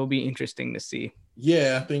it will be interesting to see.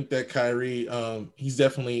 Yeah, I think that Kyrie, he's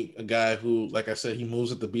definitely a guy who, like I said, he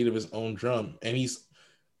moves at the beat of his own drum, and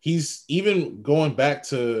he's even going back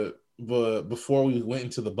to but before we went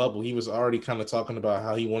into the bubble, he was already kind of talking about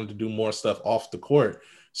how he wanted to do more stuff off the court.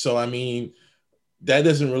 So I mean, that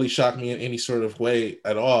doesn't really shock me in any sort of way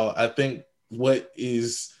at all. I think what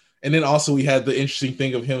is, and then also we had the interesting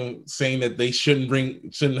thing of him saying that they shouldn't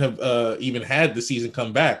have even had the season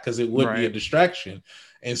come back because it would be a Right. distraction.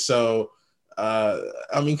 And so,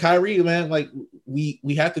 I mean, Kyrie, man, like we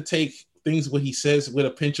have to take things what he says with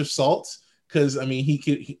a pinch of salt because I mean he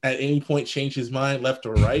could at any point change his mind left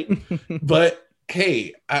or right. But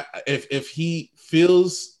hey, if he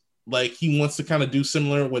feels like he wants to kind of do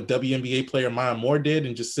similar what WNBA player Maya Moore did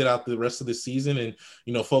and just sit out the rest of the season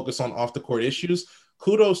and focus on off the court issues,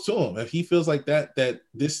 kudos to him. If he feels like that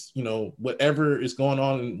this whatever is going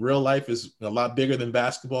on in real life is a lot bigger than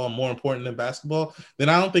basketball and more important than basketball, then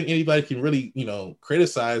I don't think anybody can really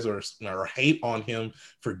criticize or hate on him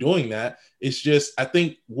for doing that. It's just I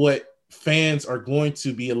think what fans are going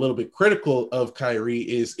to be a little bit critical of Kyrie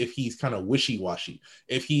is if he's kind of wishy-washy.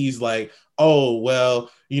 If he's like, oh,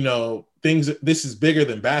 well, this is bigger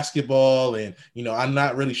than basketball and, I'm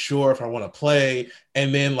not really sure if I want to play.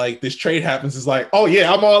 And then like this trade happens, it's like, oh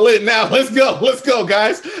yeah, I'm all in now. Let's go,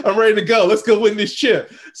 guys. I'm ready to go. Let's go win this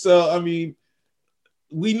chip. So, I mean,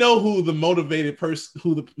 we know who the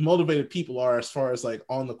motivated people are as far as like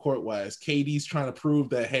on the court wise. KD's trying to prove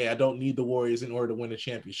that, hey, I don't need the Warriors in order to win a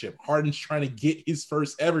championship. Harden's trying to get his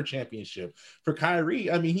first ever championship. For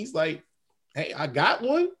Kyrie, I mean, he's like, hey, I got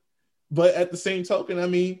one. But at the same token, I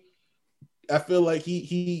mean, I feel like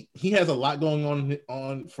he has a lot going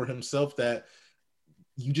on for himself that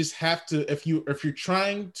you just have to, if you're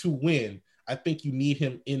trying to win, I think you need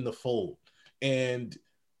him in the fold. And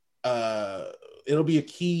it'll be a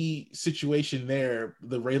key situation there,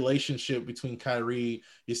 the relationship between Kyrie,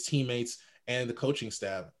 his teammates, and the coaching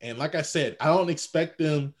staff. And like I said, I don't expect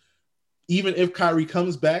them, even if Kyrie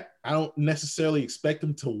comes back, I don't necessarily expect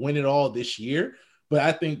them to win it all this year. But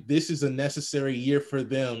I think this is a necessary year for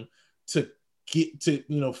them to get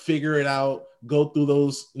to, figure it out, go through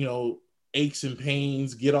those, aches and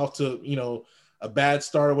pains, get off to, a bad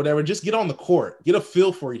start or whatever. Just get on the court, get a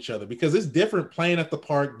feel for each other, because it's different playing at the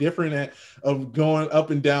park, different of going up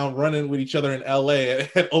and down, running with each other in LA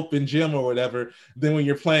at open gym or whatever, than when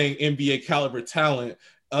you're playing NBA caliber talent.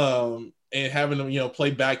 And having them, play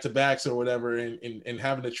back-to-backs or whatever, and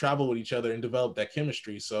having to travel with each other and develop that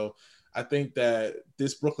chemistry. So I think that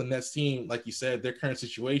this Brooklyn Nets team, like you said, their current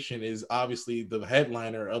situation is obviously the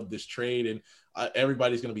headliner of this trade, and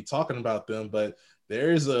everybody's going to be talking about them, but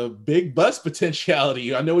there's a big bust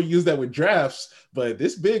potentiality. I know we use that with drafts, but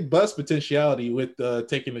this big bust potentiality with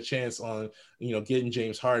taking a chance on, getting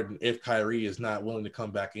James Harden if Kyrie is not willing to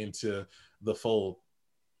come back into the fold.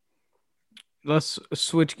 Let's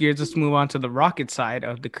switch gears. Let's move on to the Rocket side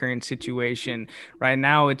of the current situation. Right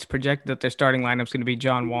now, it's projected that their starting lineup is going to be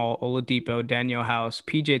John Wall, Oladipo, Daniel House,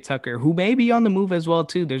 PJ Tucker, who may be on the move as well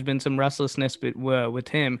too. There's been some restlessness with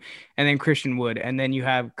him, and then Christian Wood, and then you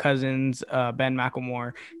have Cousins, Ben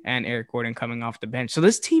McLemore, and Eric Gordon coming off the bench. So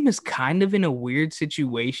this team is kind of in a weird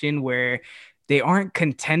situation where they aren't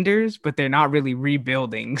contenders, but they're not really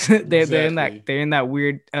rebuilding. They're in that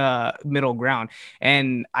weird middle ground.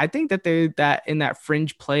 And I think that they're in that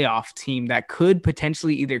fringe playoff team that could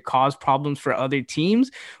potentially either cause problems for other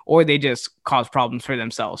teams or they just cause problems for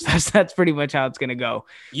themselves. That's pretty much how it's going to go.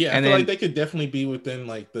 Yeah, And I feel then, like they could definitely be within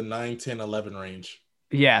like the 9, 10, 11 range.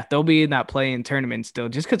 yeah, they'll be in that play-in tournament still,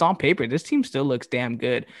 just because on paper this team still looks damn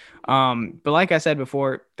good. But like I said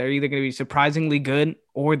before, they're either going to be surprisingly good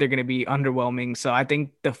or they're going to be underwhelming. So I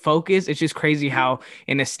think the focus, it's just crazy how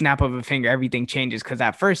in a snap of a finger everything changes. Because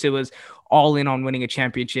at first it was all in on winning a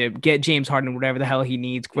championship, get James Harden whatever the hell he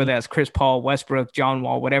needs, whether that's Chris Paul, Westbrook, John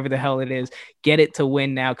Wall, whatever the hell it is, get it to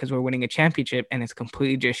win now because we're winning a championship, and it's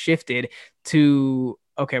completely just shifted to,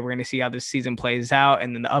 okay, we're going to see how this season plays out.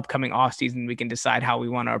 And then the upcoming off season, we can decide how we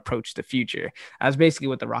want to approach the future. That's basically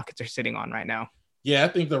what the Rockets are sitting on right now. Yeah, I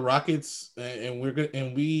think the Rockets, and we're good,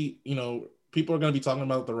 and we, people are going to be talking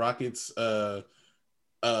about the Rockets era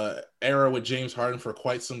with James Harden for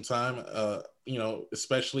quite some time.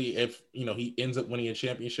 Especially if he ends up winning a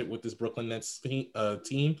championship with this Brooklyn Nets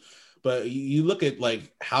team. But you look at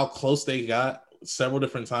like how close they got several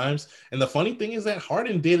different times, and the funny thing is that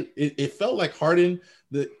Harden did. It felt like Harden.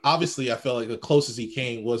 Obviously, I felt like the closest he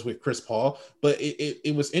came was with Chris Paul, but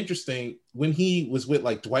it was interesting when he was with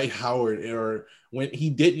like Dwight Howard, or when he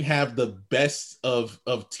didn't have the best of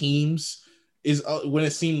teams, is when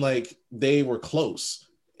it seemed like they were close.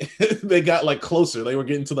 they got like closer. They were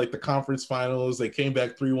getting to like the conference finals. They came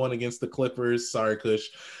back 3-1 against the Clippers. Sorry, Kush.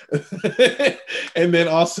 And then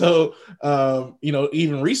also,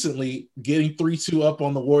 even recently getting 3-2 up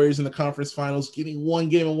on the Warriors in the conference finals, getting one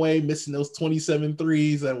game away, missing those 27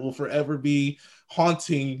 threes that will forever be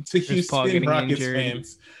haunting to Chris Paul Houston getting Rockets injured.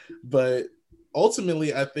 fans. But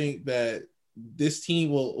ultimately, I think that this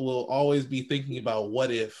team will always be thinking about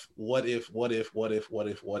what if they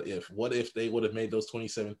would have made those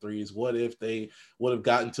 27 threes, what if they would have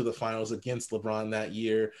gotten to the finals against LeBron that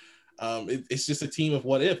year. It's just a team of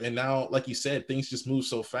what if. And now, like you said, things just move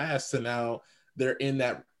so fast, and now they're in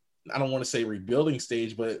that, I don't want to say rebuilding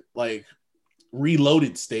stage, but like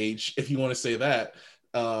reloaded stage, if you want to say that.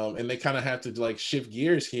 And they kind of have to like shift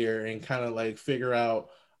gears here and kind of like figure out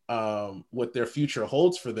what their future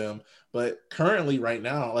holds for them. But currently, right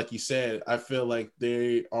now, like you said, I feel like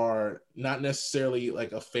they are not necessarily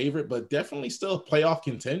like a favorite, but definitely still a playoff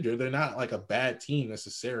contender. They're not like a bad team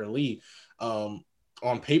necessarily on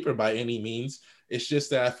paper by any means. It's just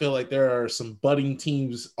that I feel like there are some budding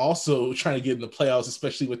teams also trying to get in the playoffs,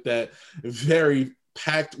 especially with that very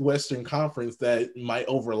packed Western Conference that might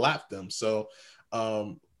overlap them. So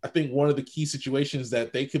I think one of the key situations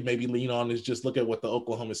that they could maybe lean on is just look at what the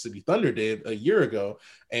Oklahoma City Thunder did a year ago.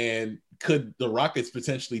 And could the Rockets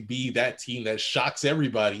potentially be that team that shocks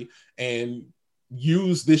everybody and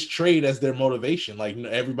use this trade as their motivation? Like,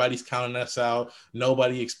 everybody's counting us out.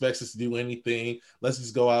 Nobody expects us to do anything. Let's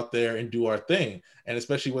just go out there and do our thing. And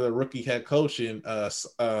especially with a rookie head coach in Silas,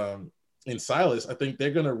 I think they're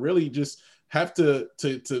going to really just have to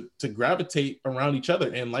gravitate around each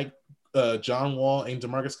other. And like John Wall and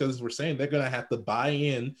DeMarcus Cousins were saying, they're going to have to buy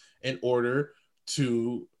in order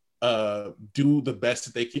to do the best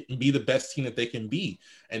that they can, be the best team that they can be.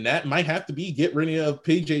 And that might have to be get rid of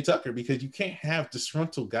PJ Tucker, because you can't have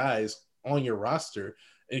disgruntled guys on your roster,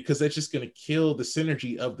 because that's just going to kill the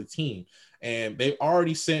synergy of the team. And they've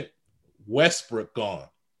already sent Westbrook gone,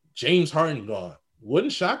 James Harden gone.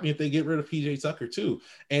 Wouldn't shock me if they get rid of PJ Tucker too.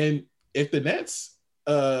 And if the Nets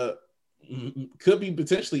could be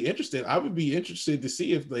potentially interested, I would be interested to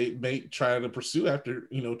see if they may try to pursue after,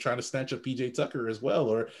 trying to snatch up PJ Tucker as well,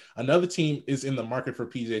 or another team is in the market for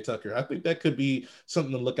PJ Tucker. I think that could be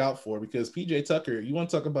something to look out for, because PJ Tucker, you want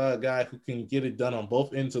to talk about a guy who can get it done on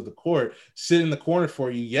both ends of the court, sit in the corner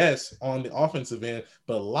for you, yes, on the offensive end,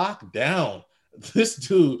 but lock down. This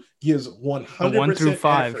dude gives 100%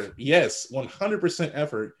 effort. Yes, 100%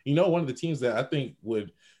 effort. One of the teams that I think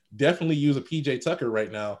would definitely use a PJ Tucker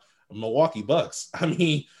right now, Milwaukee Bucks. I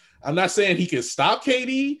mean, I'm not saying he can stop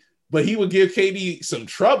KD, but he would give KD some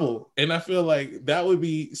trouble. And I feel like that would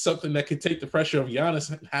be something that could take the pressure of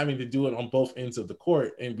Giannis having to do it on both ends of the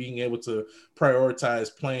court and being able to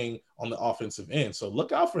prioritize playing on the offensive end. So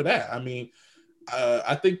look out for that. I mean,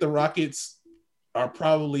 I think the Rockets are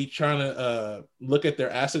probably trying to look at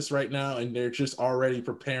their assets right now, and they're just already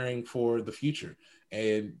preparing for the future.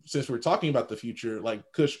 And since we're talking about the future, like,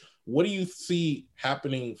 Kush, what do you see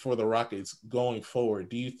happening for the Rockets going forward?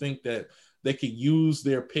 Do you think that they could use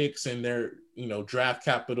their picks and their, draft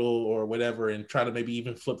capital or whatever and try to maybe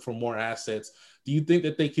even flip for more assets? Do you think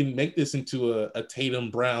that they can make this into a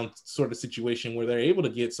Tatum Brown sort of situation where they're able to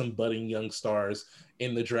get some budding young stars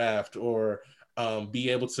in the draft, or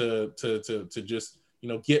be able to just,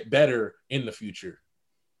 get better in the future?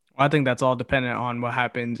 I think that's all dependent on what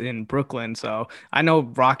happens in Brooklyn. So I know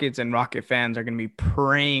Rockets and Rocket fans are going to be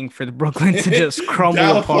praying for the Brooklyn to just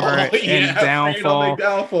crumble apart and praying on their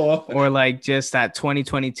downfall. or like just that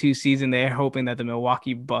 2022 season. They're hoping that the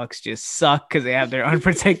Milwaukee Bucks just suck because they have their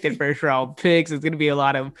unprotected first round picks. It's going to be a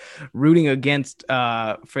lot of rooting against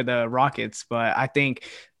for the Rockets. But I think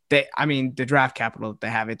the draft capital that they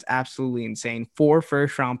have, it's absolutely insane. 4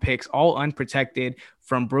 first round picks, all unprotected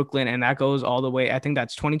from Brooklyn. And that goes all the way. I think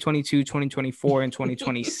that's 2022, 2024, and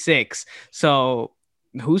 2026. So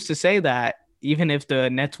who's to say that even if the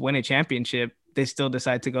Nets win a championship, they still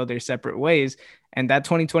decide to go their separate ways. And that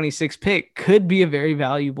 2026 pick could be a very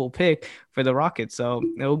valuable pick for the Rockets. So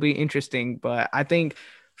it'll be interesting. But I think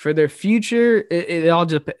for their future,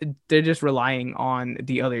 they're just relying on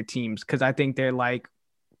the other teams, because I think they're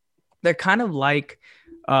kind of like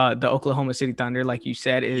the Oklahoma City Thunder, like you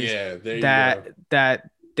said, is that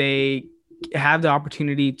they have the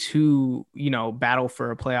opportunity to, battle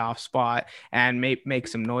for a playoff spot and make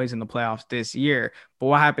some noise in the playoffs this year. But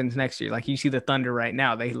what happens next year? Like, you see the Thunder right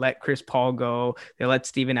now, they let Chris Paul go, they let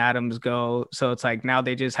Steven Adams go. So it's like now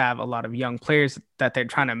they just have a lot of young players that they're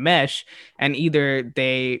trying to mesh, and either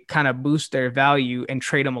they kind of boost their value and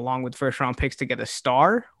trade them along with first round picks to get a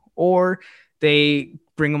star, or they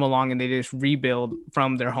bring them along and they just rebuild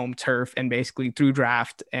from their home turf and basically through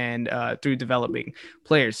draft and through developing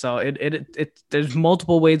players. So there's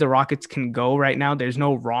multiple ways the Rockets can go right now. There's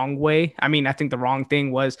no wrong way. I mean, I think the wrong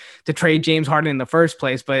thing was to trade James Harden in the first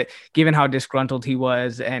place, but given how disgruntled he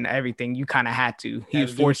was and everything, you kind of had to. He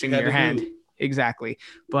was forcing your hand. Exactly.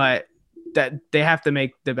 But that they have to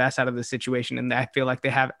make the best out of the situation. And I feel like they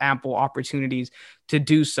have ample opportunities to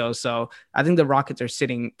do so. So I think the Rockets are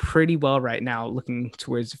sitting pretty well right now, looking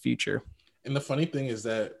towards the future. And the funny thing is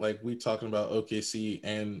that, like, we talking about OKC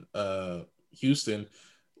and Houston,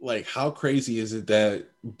 like, how crazy is it that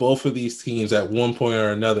both of these teams at one point or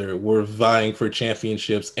another were vying for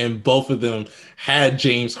championships, and both of them had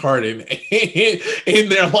James Harden in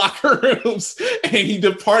their locker rooms, and he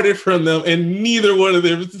departed from them, and neither one of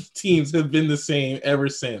their teams have been the same ever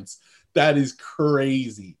since. That is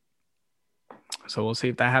crazy. So we'll see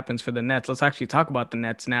if that happens for the Nets. Let's actually talk about the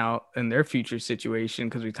Nets now and their future situation,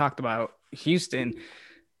 because we talked about Houston.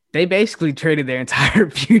 They basically traded their entire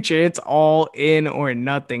future. It's all in or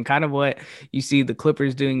nothing. Kind of what you see the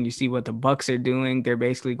Clippers doing. You see what the Bucks are doing. They're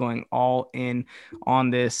basically going all in on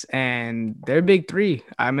this. And they're big three.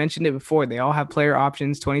 I mentioned it before. They all have player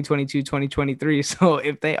options 2022, 2023. So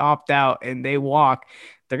if they opt out and they walk,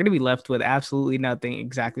 they're going to be left with absolutely nothing.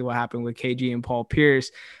 Exactly what happened with KG and Paul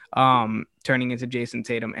Pierce, turning into Jason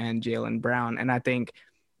Tatum and Jaylen Brown. And I think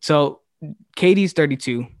so. KD's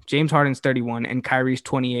 32, James Harden's 31, and Kyrie's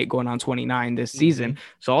 28 going on 29 this season.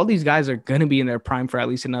 So all these guys are going to be in their prime for at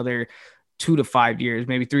least another 2 to 5 years,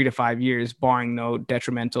 maybe 3 to 5 years, barring no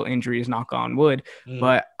detrimental injuries, knock on wood.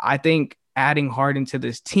 But I think adding Harden to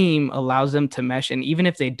this team allows them to mesh. And even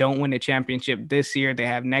if they don't win a championship this year, they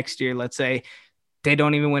have next year. Let's say they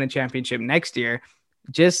don't even win a championship next year,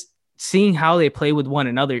 just seeing how they play with one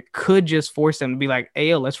another could just force them to be like, hey,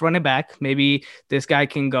 yo, let's run it back. Maybe this guy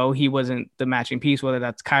can go. He wasn't the matching piece, whether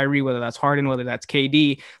that's Kyrie, whether that's Harden, whether that's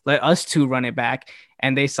KD. Let us two run it back.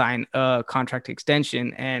 And they sign a contract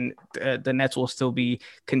extension, and the Nets will still be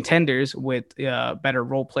contenders with better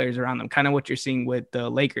role players around them. Kind of what you're seeing with the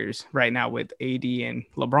Lakers right now with AD and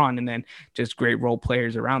LeBron, and then just great role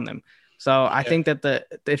players around them. So I think that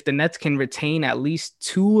if the Nets can retain at least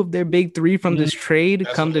two of their big three from this trade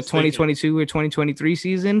come the 2022 or 2023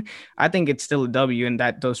 season, I think it's still a W, and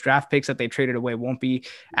that those draft picks that they traded away won't be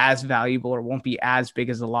as valuable or won't be as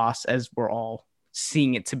big as a loss as we're all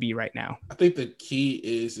seeing it to be right now. I think the key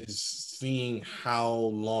is seeing how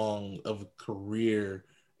long of a career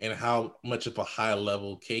and how much of a high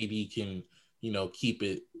level KD can, keep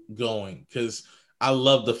it going. Because I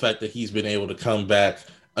love the fact that he's been able to come back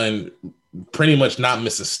and pretty much not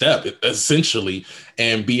miss a step, essentially,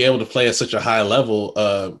 and be able to play at such a high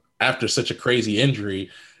level after such a crazy injury.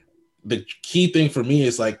 The key thing for me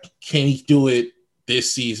is, like, can he do it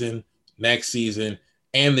this season, next season,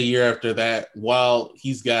 and the year after that, while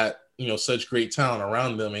he's got, such great talent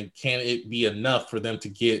around them? And can it be enough for them to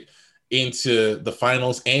get into the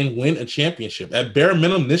finals and win a championship? At bare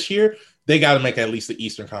minimum this year, they got to make at least the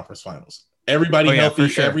Eastern Conference Finals. Everybody healthy,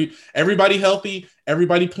 sure. everybody healthy,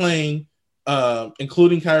 everybody playing,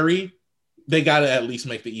 including Kyrie. They got to at least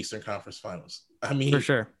make the Eastern Conference Finals. I mean, for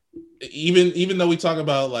sure. Even though we talk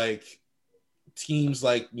about, like, teams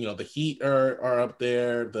like, the Heat are up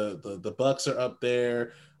there, the Bucks are up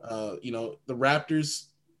there, the Raptors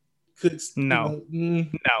could no,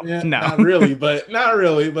 not really, but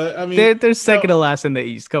I mean, they're second to last in the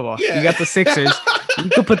East. Come on, you got the Sixers. You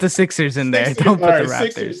could put the Sixers in there. Don't put the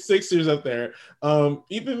Raptors. Sixers up there.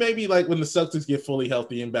 Even maybe like when the Celtics get fully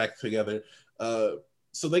healthy and back together.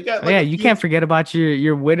 So they got, like, you can't forget about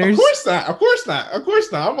your winners. Of course not.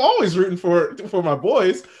 I'm always rooting for my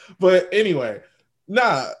boys. But anyway,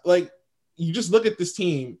 like, you just look at this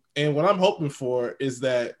team, and what I'm hoping for is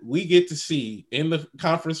that we get to see in the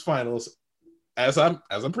conference finals, as I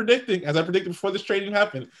predicted before this trading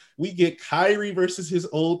happened, we get Kyrie versus his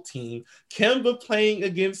old team, Kemba playing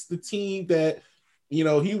against the team that,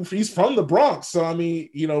 he's from the Bronx. So I mean,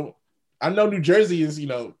 I know New Jersey is,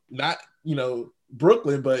 not,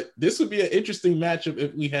 Brooklyn, but this would be an interesting matchup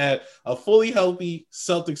if we had a fully healthy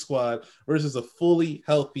Celtic squad versus a fully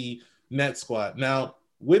healthy Nets squad. Now,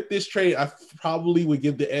 with this trade, I probably would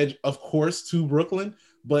give the edge, of course, to Brooklyn,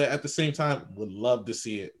 but at the same time, would love to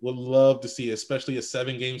see it. Would love to see it, especially a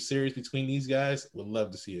 7-game series between these guys. Would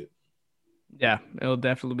love to see it. Yeah, it'll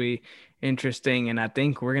definitely be interesting, and I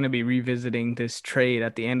think we're gonna be revisiting this trade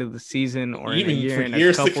at the end of the season or even in a year, for in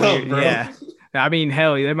years a couple to come, years. bro. Yeah, I mean,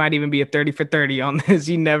 hell, there might even be a 30 for 30 on this.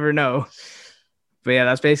 You never know. But yeah,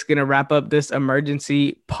 that's basically gonna wrap up this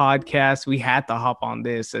emergency podcast. We had to hop on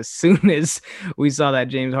this as soon as we saw that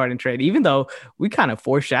James Harden trade, even though we kind of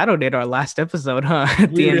foreshadowed it our last episode, huh?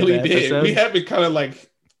 At We the end of the really did. We episode. have been kind of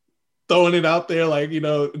like throwing it out there, like,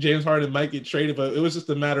 James Harden might get traded, but it was just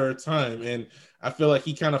a matter of time. And I feel like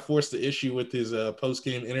he kind of forced the issue with his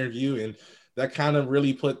post-game interview, and that kind of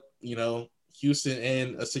really put, Houston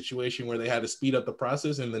in a situation where they had to speed up the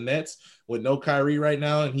process. And the Nets, with no Kyrie right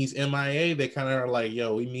now, and he's MIA, they kind of are like,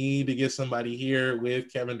 yo, we need to get somebody here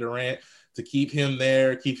with Kevin Durant to keep him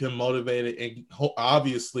there, keep him motivated. And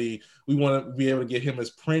obviously, we want to be able to get him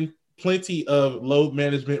as plenty of load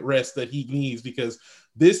management rest that he needs, because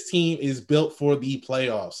this team is built for the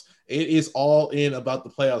playoffs. It is all in about the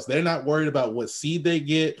playoffs. They're not worried about what seed they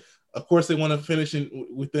get. Of course, they want to finish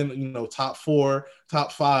within, top 4,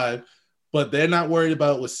 top 5, but they're not worried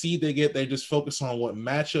about what seed they get. They just focus on what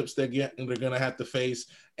matchups they're going to have to face.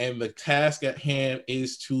 And the task at hand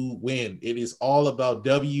is to win. It is all about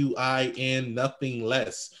WIN, nothing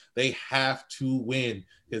less. They have to win,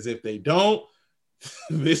 because if they don't,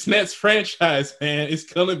 this Nets franchise, man, it's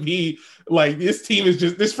gonna be like, this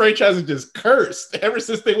franchise is just cursed ever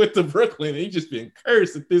since they went to Brooklyn. It's just been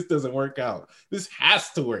cursed if this doesn't work out. This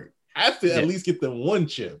has to work. Has to at least get them one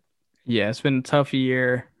chip. Yeah, it's been a tough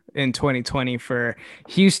year in 2020 for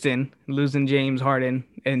Houston, losing James Harden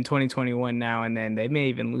in 2021 now, and then they may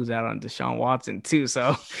even lose out on Deshaun Watson too.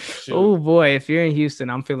 So, oh boy, if you're in Houston,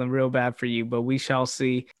 I'm feeling real bad for you, but we shall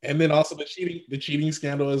see. And then also the cheating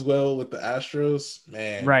scandal as well with the Astros,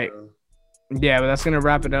 man. Right. Bro. Yeah, but that's going to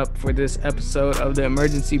wrap it up for this episode of the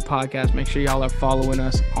Emergency Podcast. Make sure y'all are following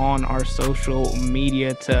us on our social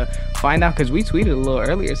media to find out, because we tweeted a little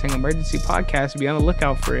earlier saying Emergency Podcast. Be on the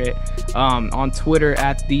lookout for it on Twitter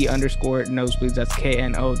at @the_nosebleeds. That's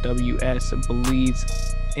KNOWS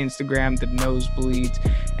bleeds. Instagram, the Nosebleeds,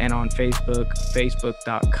 and on Facebook,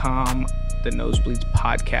 facebook.com, the Nosebleeds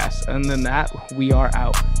Podcast. And then that, we are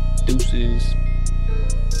out. Deuces.